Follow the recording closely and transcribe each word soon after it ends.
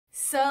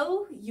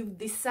So you've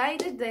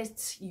decided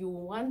that you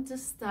want to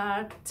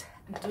start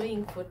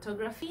doing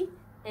photography,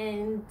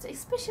 and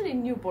especially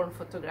newborn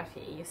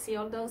photography. You see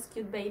all those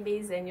cute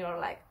babies and you're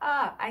like,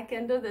 I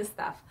can do this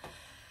stuff.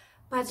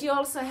 But you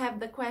also have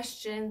the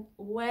question,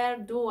 where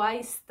do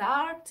I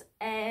start?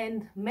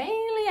 And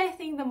mainly I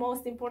think the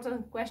most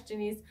important question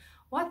is,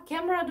 what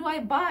camera do I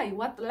buy?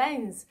 What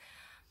lens?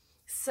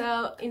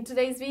 So in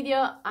today's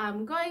video,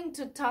 I'm going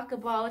to talk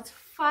about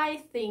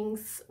 5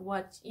 things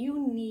what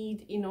you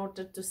need in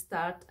order to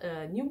start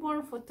a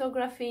newborn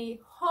photography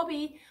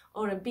hobby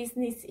or a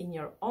business in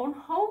your own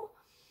home.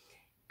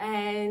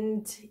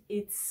 And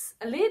it's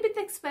a little bit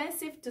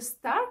expensive to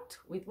start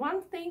with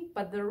one thing,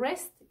 but the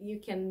rest you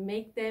can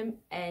make them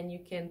and you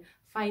can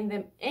find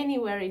them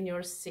anywhere in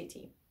your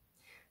city.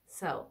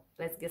 So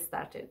let's get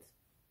started.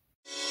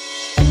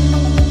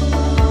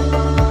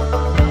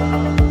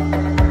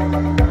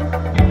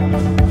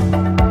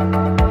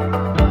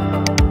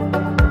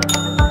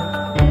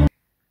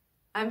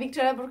 I'm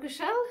Victoria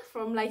Burkushel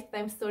from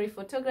Lifetime Story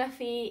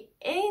Photography,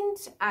 and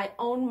I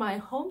own my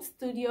home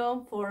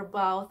studio for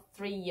about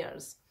 3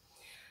 years.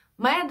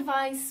 My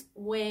advice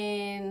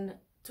when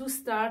to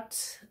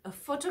start a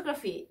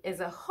photography as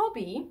a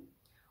hobby,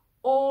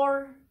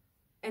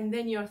 and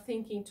then you're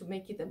thinking to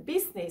make it a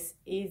business,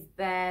 is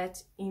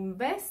that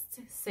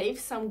invest, save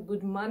some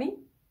good money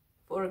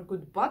for a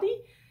good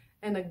body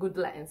and a good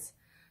lens.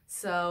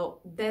 So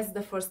that's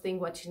the first thing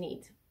what you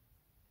need.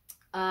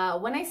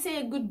 When I say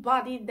a good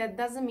body, that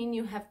doesn't mean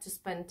you have to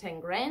spend 10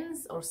 grand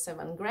or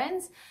 7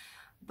 grand.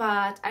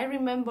 But I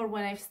remember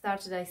when I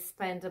started, I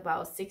spent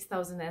about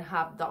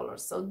 $6,500.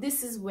 So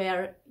this is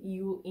where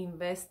you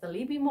invest a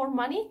little bit more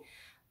money.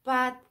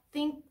 But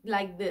think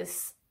like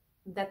this,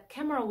 that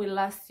camera will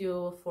last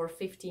you for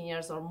 15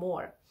 years or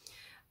more.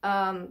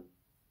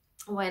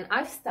 When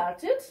I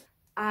started,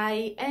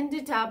 I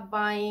ended up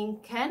buying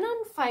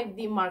Canon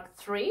 5D Mark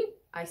III.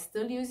 I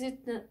still use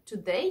it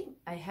today.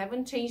 I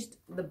haven't changed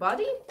the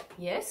body.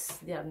 Yes,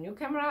 there are new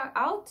camera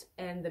out,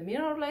 and the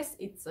mirrorless,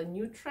 it's a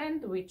new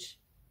trend, which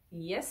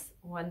yes,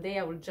 one day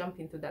I will jump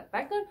into that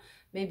wagon,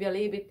 maybe a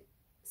little bit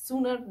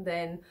sooner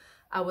than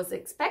I was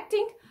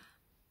expecting.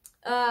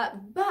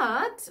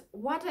 But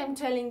what I'm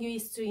telling you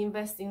is to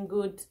invest in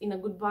a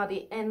good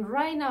body. And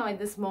right now at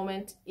this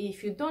moment,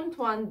 if you don't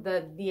want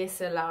the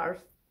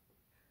DSLR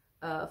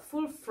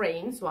full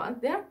frames one,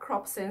 there are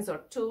crop sensor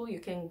too, you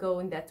can go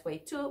in that way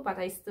too, but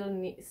I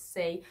still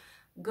say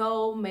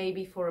go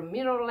maybe for a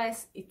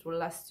mirrorless, it will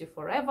last you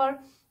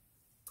forever.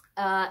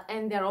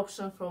 And there are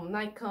options from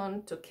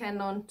Nikon to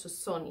Canon to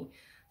Sony.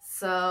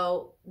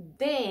 So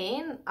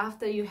then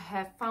after you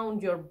have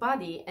found your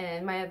body,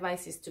 and my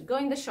advice is to go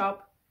in the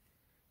shop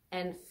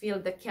and feel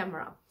the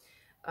camera,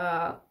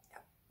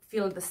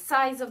 feel the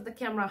size of the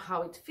camera,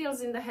 how it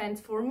feels in the hand.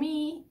 For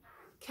me,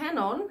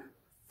 Canon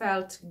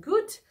felt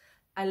good.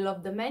 I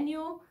love the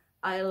menu,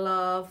 I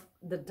love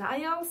the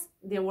dials,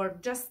 they were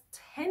just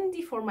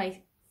handy for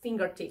my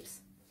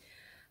fingertips.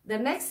 The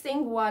next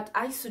thing what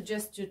I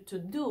suggest you to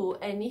do,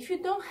 and if you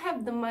don't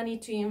have the money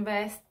to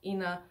invest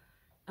in an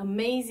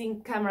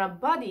amazing camera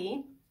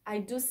body, I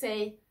do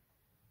say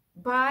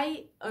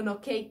buy an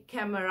okay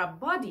camera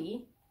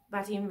body,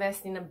 but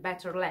invest in a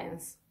better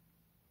lens.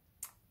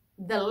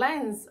 The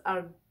lens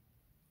are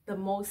the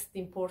most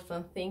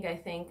important thing, I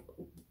think,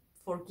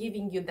 for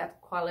giving you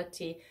that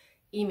quality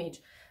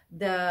image,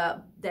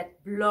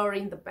 that blur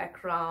in the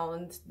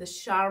background, the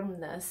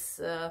sharpness.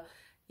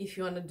 If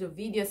you want to do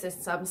videos at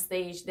some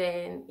stage,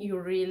 then you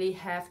really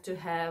have to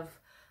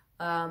have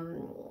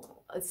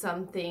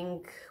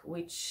something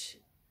which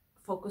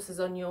focuses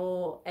on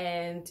you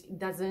and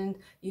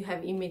you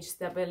have image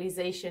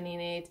stabilization in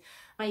it.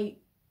 My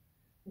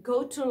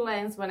go-to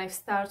lens when I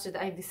started,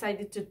 I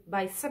decided to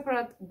buy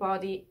separate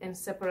body and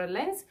separate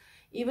lens,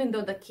 even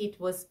though the kit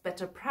was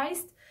better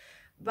priced.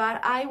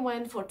 But I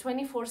went for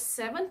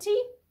 24-70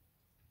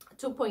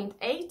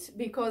 2.8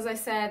 because I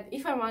said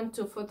if I want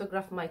to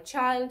photograph my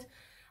child,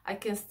 I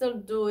can still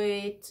do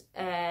it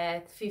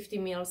at 50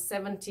 mil,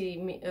 70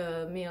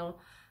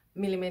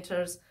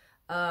 millimeters,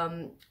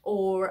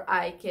 or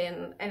I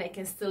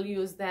can still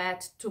use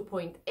that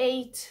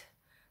 2.8,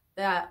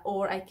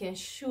 or I can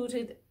shoot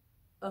it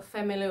a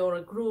family or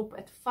a group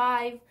at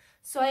 5.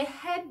 So I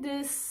had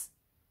this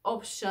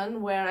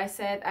option where I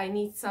said I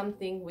need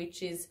something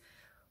which is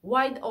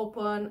wide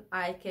open.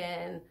 I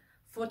can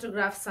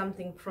photograph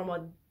something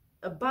from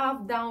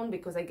above down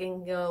because I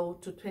can go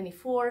to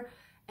 24,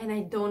 and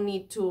I don't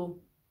need to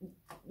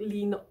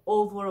lean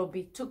over or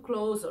be too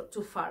close or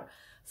too far.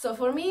 So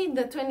for me,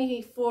 the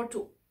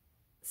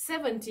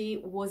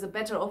 24-70 was a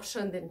better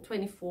option than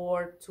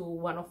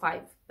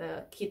 24-105,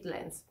 the kit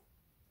lens.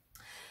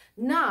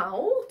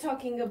 Now,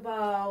 talking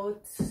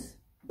about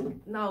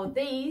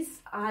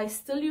nowadays, I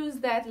still use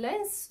that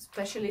lens,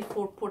 especially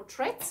for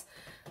portraits,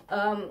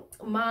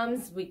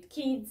 moms with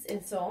kids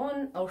and so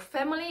on, or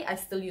family, I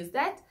still use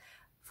that.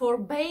 For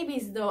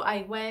babies though,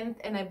 I went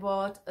and I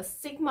bought a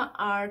Sigma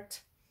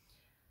Art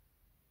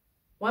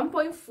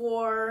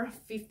 1.4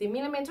 50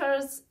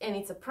 millimeters, and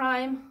it's a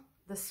prime,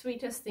 the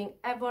sweetest thing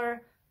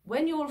ever.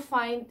 when you will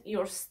find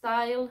your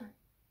style,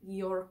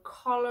 your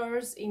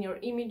colors in your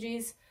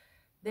images,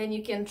 then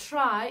you can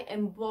try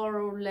and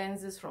borrow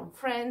lenses from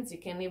friends. You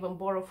can even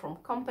borrow from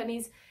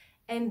companies,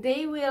 and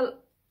they will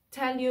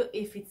tell you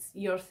if it's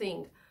your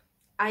thing.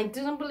 I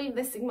didn't believe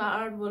the Sigma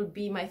Art will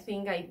be my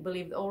thing. I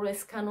believed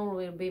always Canon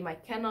will be my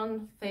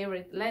Canon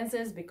favorite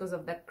lenses because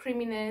of that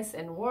creaminess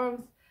and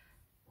warmth.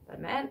 But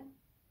man,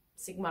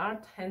 Sigma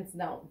Art hands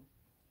down.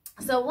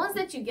 So once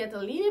that you get a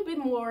little bit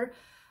more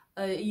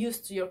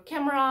used to your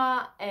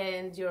camera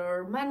and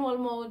your manual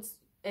modes,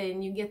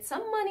 and you get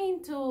some money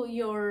into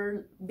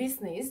your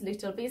business,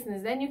 little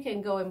business, then you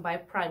can go and buy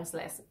prime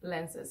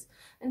lenses.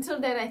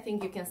 Until then, I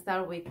think you can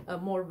start with a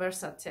more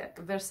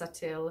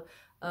versatile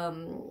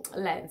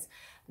lens.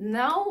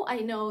 Now I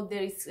know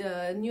there is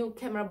a new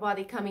camera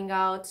body coming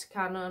out,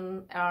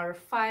 Canon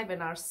R5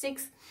 and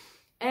R6,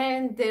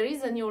 and there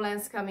is a new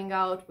lens coming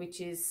out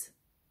which is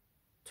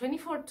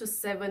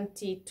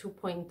 24-70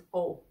 2.0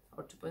 or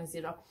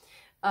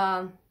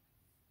 2.0.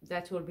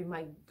 That will be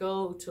my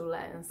go-to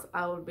lens.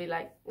 I will be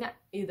like, nah,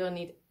 you don't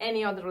need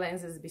any other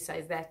lenses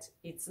besides that.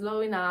 It's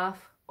low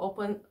enough,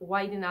 open,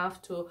 wide enough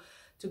to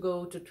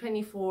go to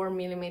 24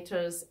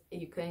 millimeters.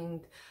 You can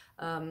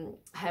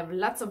have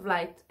lots of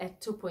light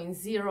at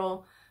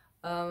 2.0.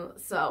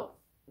 So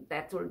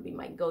that will be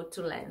my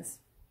go-to lens.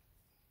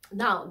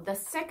 Now, the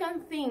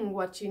second thing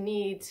what you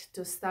need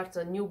to start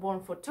a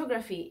newborn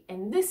photography,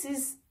 and this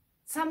is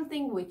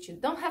something which you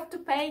don't have to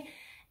pay,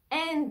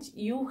 and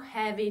you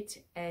have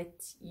it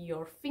at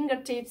your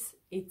fingertips.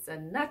 It's a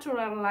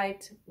natural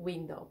light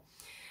window,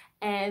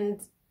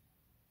 and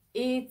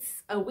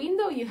it's a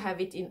window, you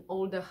have it in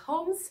all the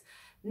homes.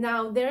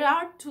 Now there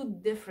are two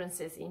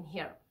differences in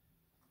here.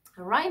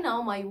 Right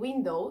now my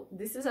window,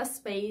 this is a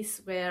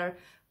space where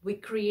we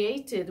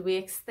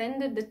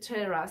extended the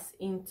terrace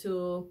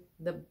into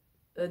the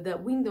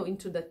window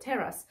into the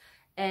terrace,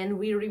 and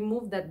we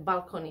removed that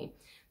balcony.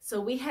 So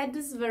we had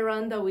this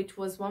veranda which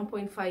was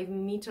 1.5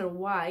 meter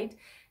wide,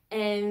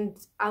 and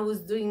I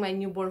was doing my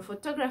newborn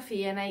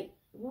photography and I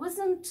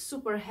wasn't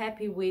super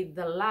happy with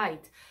the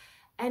light.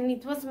 And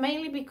it was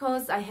mainly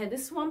because I had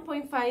this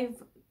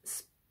 1.5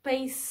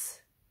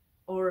 space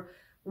or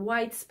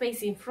wide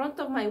space in front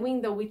of my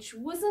window, which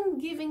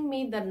wasn't giving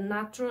me the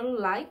natural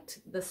light,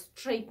 the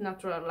straight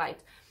natural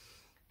light.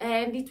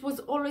 And it was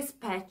always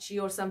patchy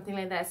or something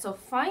like that. So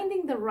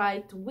finding the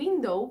right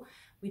window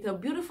with a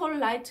beautiful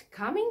light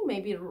coming,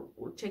 maybe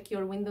check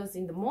your windows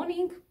in the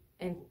morning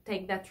and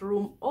take that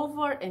room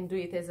over and do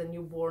it as a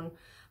newborn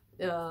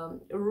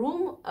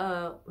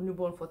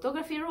newborn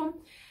photography room.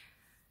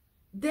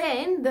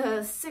 Then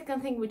the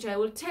second thing which I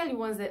will tell you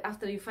once that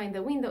after you find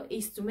the window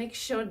is to make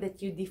sure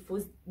that you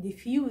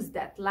diffuse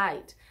that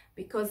light,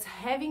 because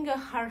having a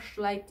harsh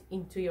light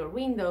into your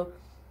window,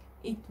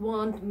 it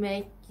won't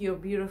make your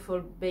beautiful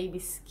baby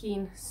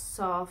skin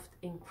soft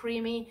and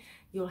creamy.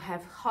 You'll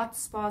have hot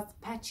spots,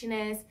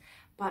 patchiness,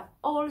 but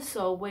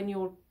also when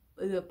you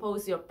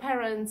pose your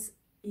parents,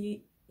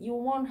 you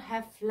won't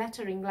have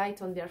flattering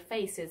light on their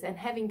faces, and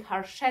having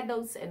harsh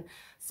shadows and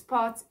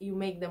spots, you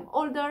make them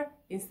older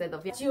instead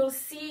of young. You'll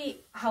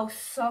see how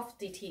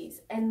soft it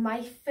is, and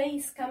my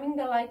face, coming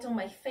the light on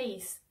my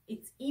face,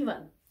 it's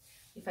even.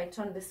 If I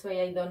turn this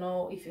way, I don't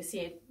know if you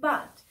see it,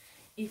 but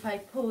if I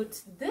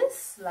put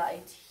this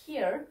light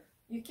here,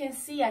 you can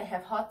see I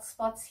have hot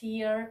spots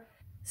here.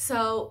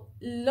 So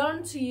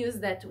learn to use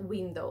that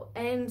window,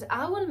 and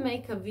I will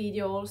make a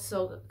video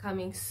also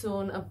coming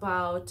soon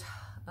about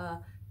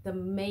the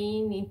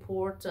main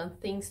important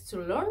things to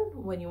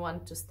learn when you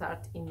want to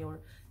start in your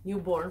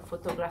newborn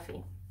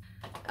photography.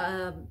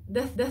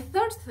 The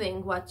third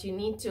thing what you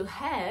need to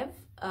have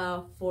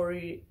for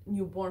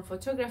newborn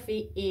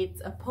photography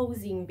is a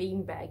posing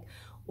beanbag,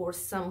 or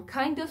some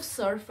kind of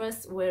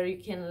surface where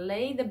you can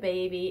lay the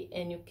baby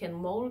and you can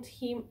mold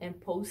him and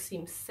pose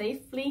him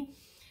safely,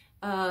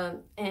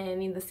 and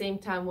in the same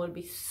time will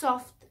be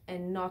soft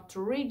and not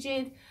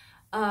rigid,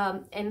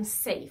 and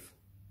safe.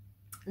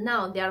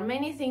 Now there are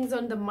many things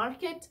on the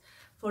market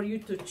for you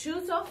to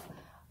choose of,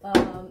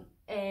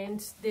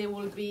 and they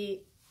will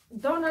be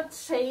donut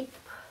shape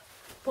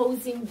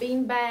posing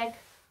beanbag.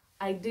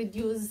 I did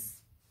use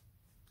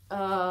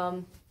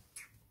beanbag,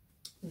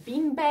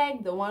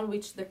 the one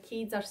which the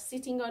kids are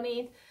sitting on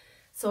it,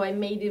 so I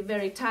made it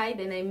very tight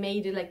and I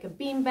made it like a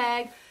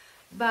beanbag.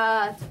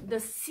 But the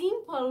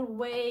simple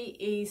way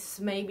is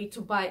maybe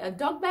to buy a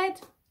dog bed,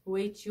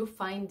 which you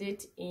find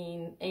it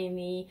in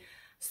any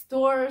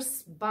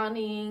stores,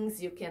 Bunnings,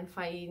 you can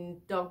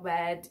find dog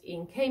bed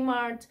in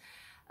Kmart,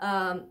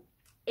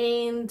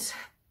 and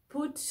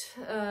put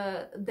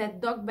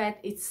that dog bed.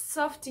 It's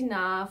soft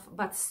enough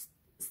but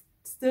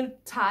still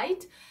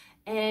tight,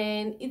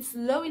 and it's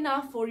low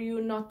enough for you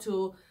not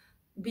to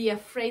be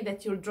afraid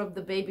that you'll drop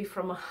the baby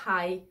from a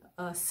high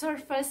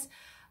surface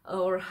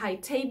or high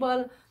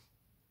table.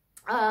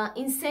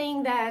 In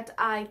saying that,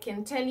 I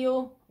can tell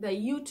you the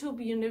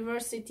YouTube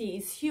University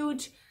is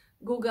huge.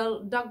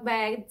 Google dog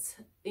beds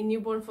in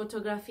newborn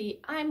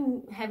photography.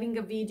 I'm having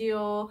a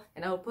video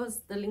and I'll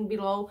post the link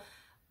below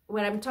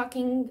where I'm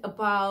talking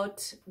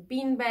about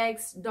bean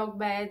bags, dog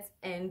beds,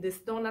 and this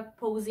donut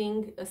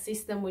posing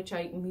system which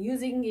I'm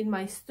using in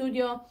my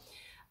studio.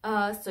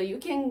 So you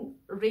can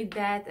read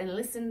that and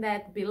listen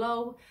that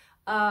below.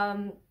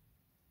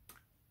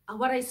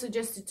 What I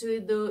suggest you to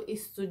do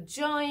is to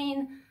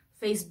join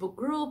Facebook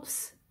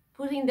groups,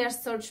 put in their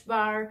search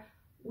bar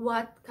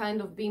what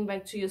kind of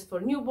beanbag to use for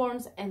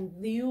newborns, and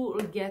you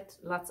will get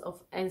lots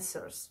of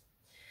answers.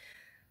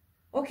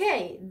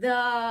 Okay,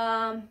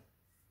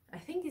 I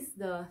think it's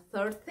the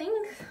third thing.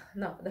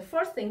 No, the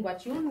first thing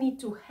what you need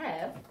to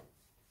have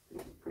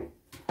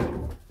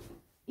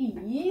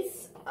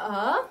is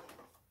a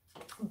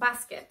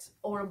basket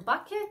or a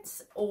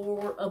bucket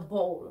or a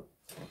bowl.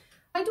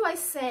 Why do I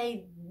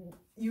say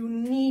you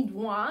need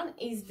one?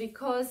 Is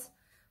because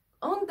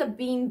on the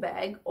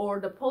beanbag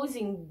or the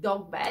posing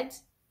dog bed,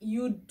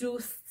 you do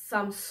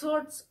some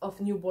sorts of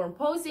newborn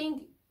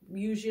posing,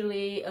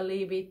 usually a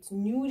little bit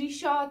nudie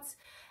shots,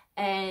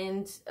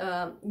 and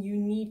you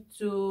need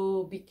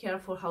to be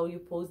careful how you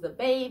pose the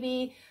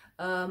baby.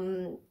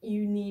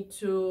 You need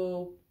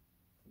to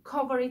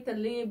cover it a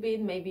little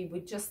bit, maybe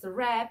with just a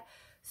wrap.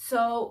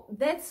 So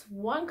that's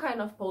one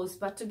kind of pose,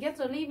 but to get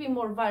a little bit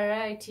more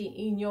variety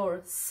in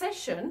your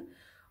session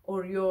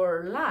or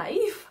your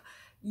life,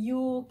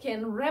 you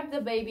can wrap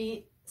the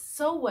baby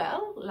so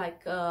well,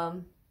 like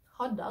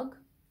hot dog,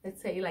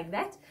 let's say like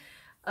that.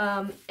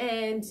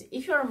 And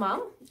if you're a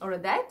mom or a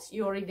dad,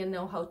 you already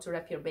know how to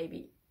wrap your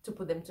baby to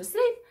put them to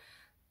sleep.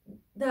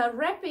 The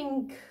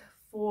wrapping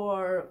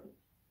for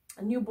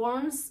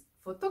newborns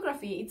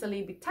photography, it's a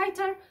little bit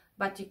tighter,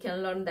 but you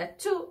can learn that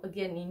too,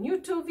 again, in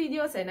YouTube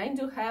videos, and I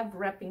do have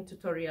wrapping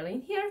tutorial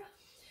in here.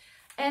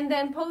 And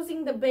then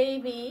posing the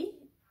baby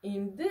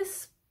in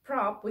this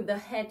prop with the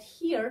head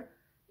here,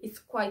 it's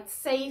quite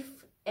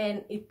safe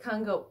and it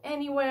can go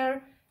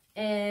anywhere,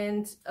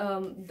 and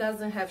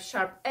doesn't have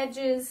sharp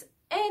edges,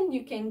 and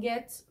you can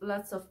get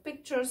lots of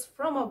pictures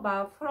from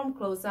above, from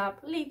close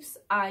up, lips,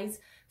 eyes,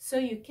 so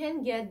you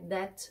can get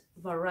that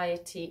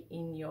variety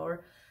in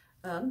your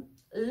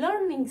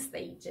learning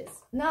stages.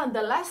 Now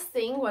the last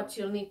thing what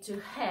you'll need to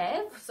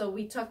have, so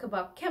we talked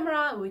about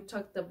camera, we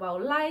talked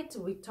about light,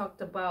 we talked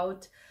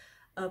about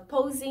a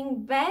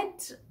posing bed,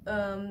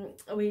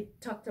 we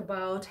talked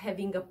about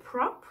having a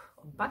prop,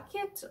 a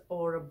bucket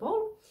or a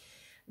bowl.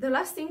 The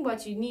last thing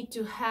what you need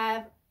to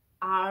have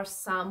are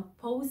some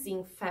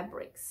posing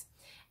fabrics.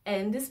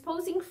 And these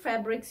posing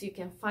fabrics, you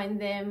can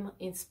find them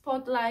in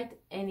Spotlight,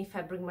 any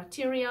fabric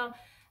material.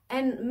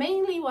 And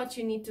mainly what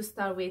you need to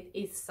start with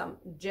is some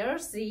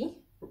jersey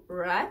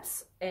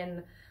wraps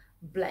and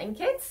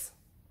blankets,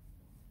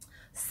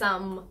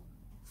 some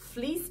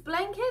fleece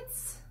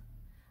blankets.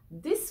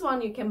 This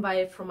one you can buy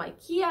it from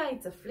IKEA,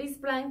 it's a fleece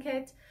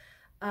blanket.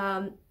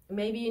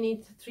 Maybe you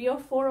need 3 or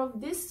 4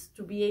 of this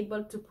to be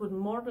able to put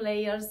more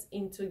layers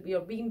into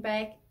your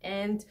beanbag,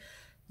 and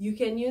you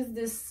can use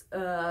this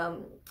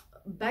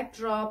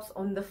backdrops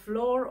on the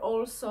floor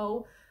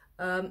also.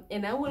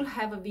 And I will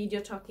have a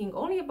video talking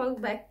only about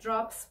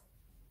backdrops.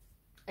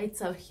 It's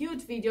a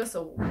huge video,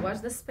 so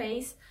watch the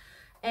space.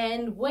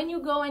 And when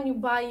you go and you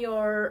buy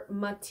your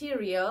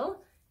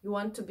material, you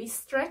want to be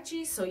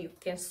stretchy, so you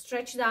can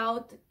stretch it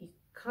out, you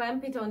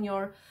clamp it on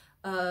your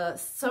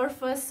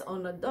surface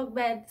on a dog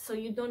bed, so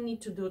you don't need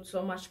to do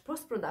so much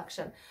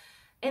post-production.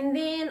 And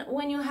then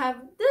when you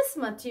have this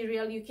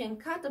material, you can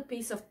cut a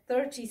piece of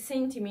 30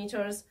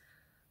 centimeters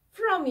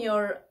from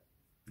your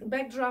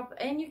backdrop,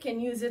 and you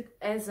can use it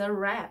as a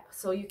wrap.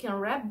 So you can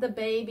wrap the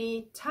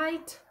baby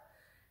tight,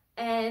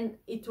 and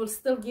it will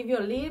still give you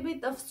a little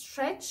bit of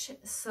stretch,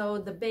 so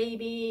the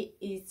baby,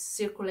 its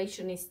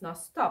circulation is not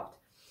stopped.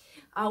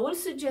 I will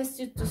suggest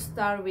you to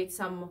start with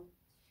some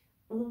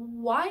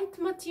white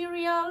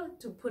material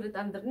to put it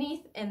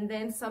underneath, and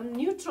then some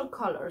neutral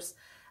colors,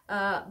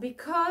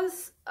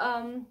 because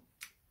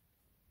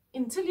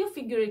until you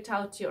figure it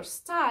out your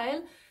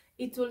style,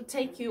 it will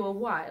take you a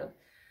while.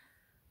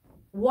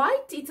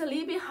 White, it's a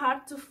little bit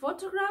hard to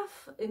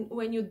photograph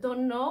when you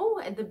don't know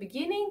at the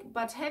beginning,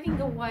 but having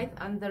a white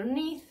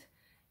underneath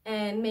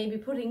and maybe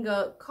putting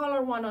a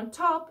color one on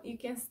top, you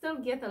can still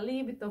get a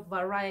little bit of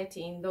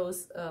variety in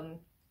those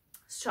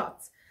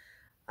shots.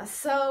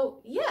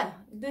 So yeah,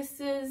 this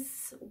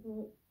is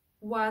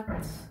what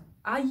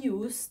I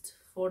used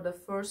for the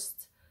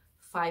first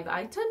 5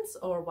 items,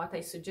 or what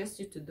I suggest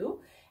you to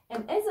do.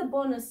 And as a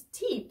bonus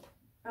tip,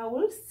 I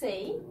will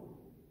say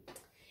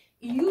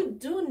you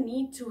do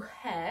need to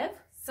have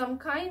some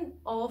kind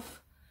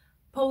of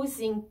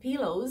posing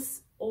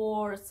pillows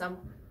or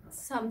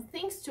some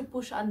things to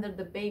push under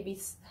the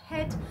baby's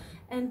head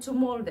and to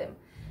mold them.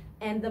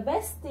 And the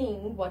best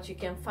thing what you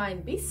can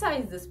find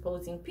besides these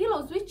posing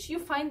pillows, which you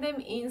find them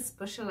in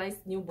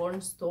specialized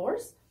newborn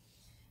stores,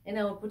 and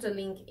I will put a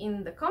link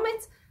in the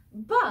comments,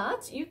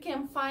 but you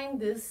can find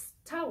these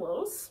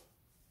towels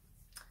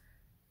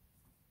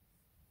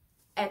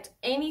at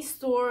any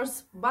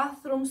stores,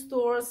 bathroom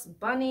stores,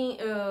 Bunny,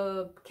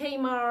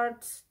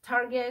 Kmart,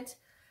 Target.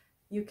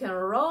 You can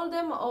roll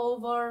them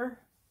over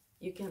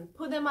You can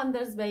put them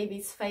under the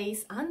baby's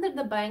face, under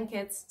the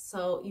blankets,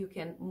 so you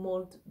can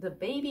mold the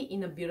baby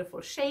in a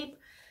beautiful shape.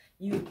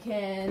 You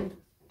can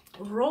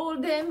roll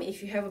them.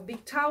 If you have a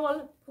big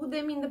towel, put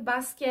them in the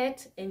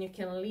basket and you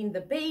can lean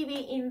the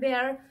baby in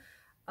there.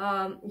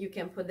 You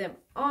can put them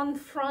on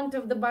front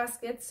of the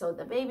basket so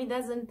the baby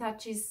doesn't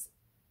touch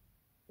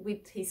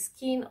with his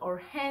skin or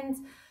hands.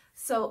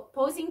 So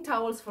posing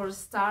towels for a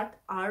start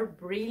are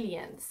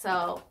brilliant.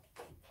 So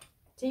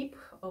tip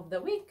of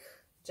the week,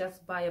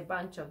 just buy a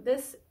bunch of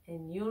this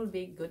and you'll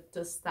be good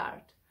to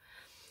start.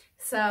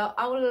 So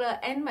I will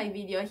end my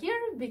video here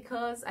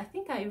because I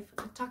think I've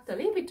talked a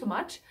little bit too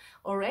much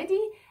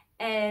already,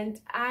 and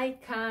I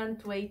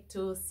can't wait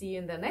to see you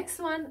in the next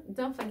one.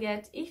 Don't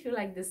forget, if you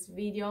like this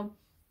video,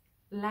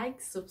 like,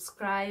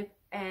 subscribe,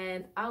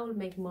 and I will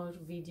make more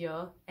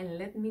video and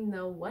let me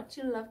know what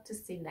you love to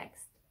see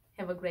next.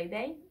 Have a great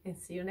day and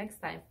see you next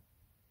time.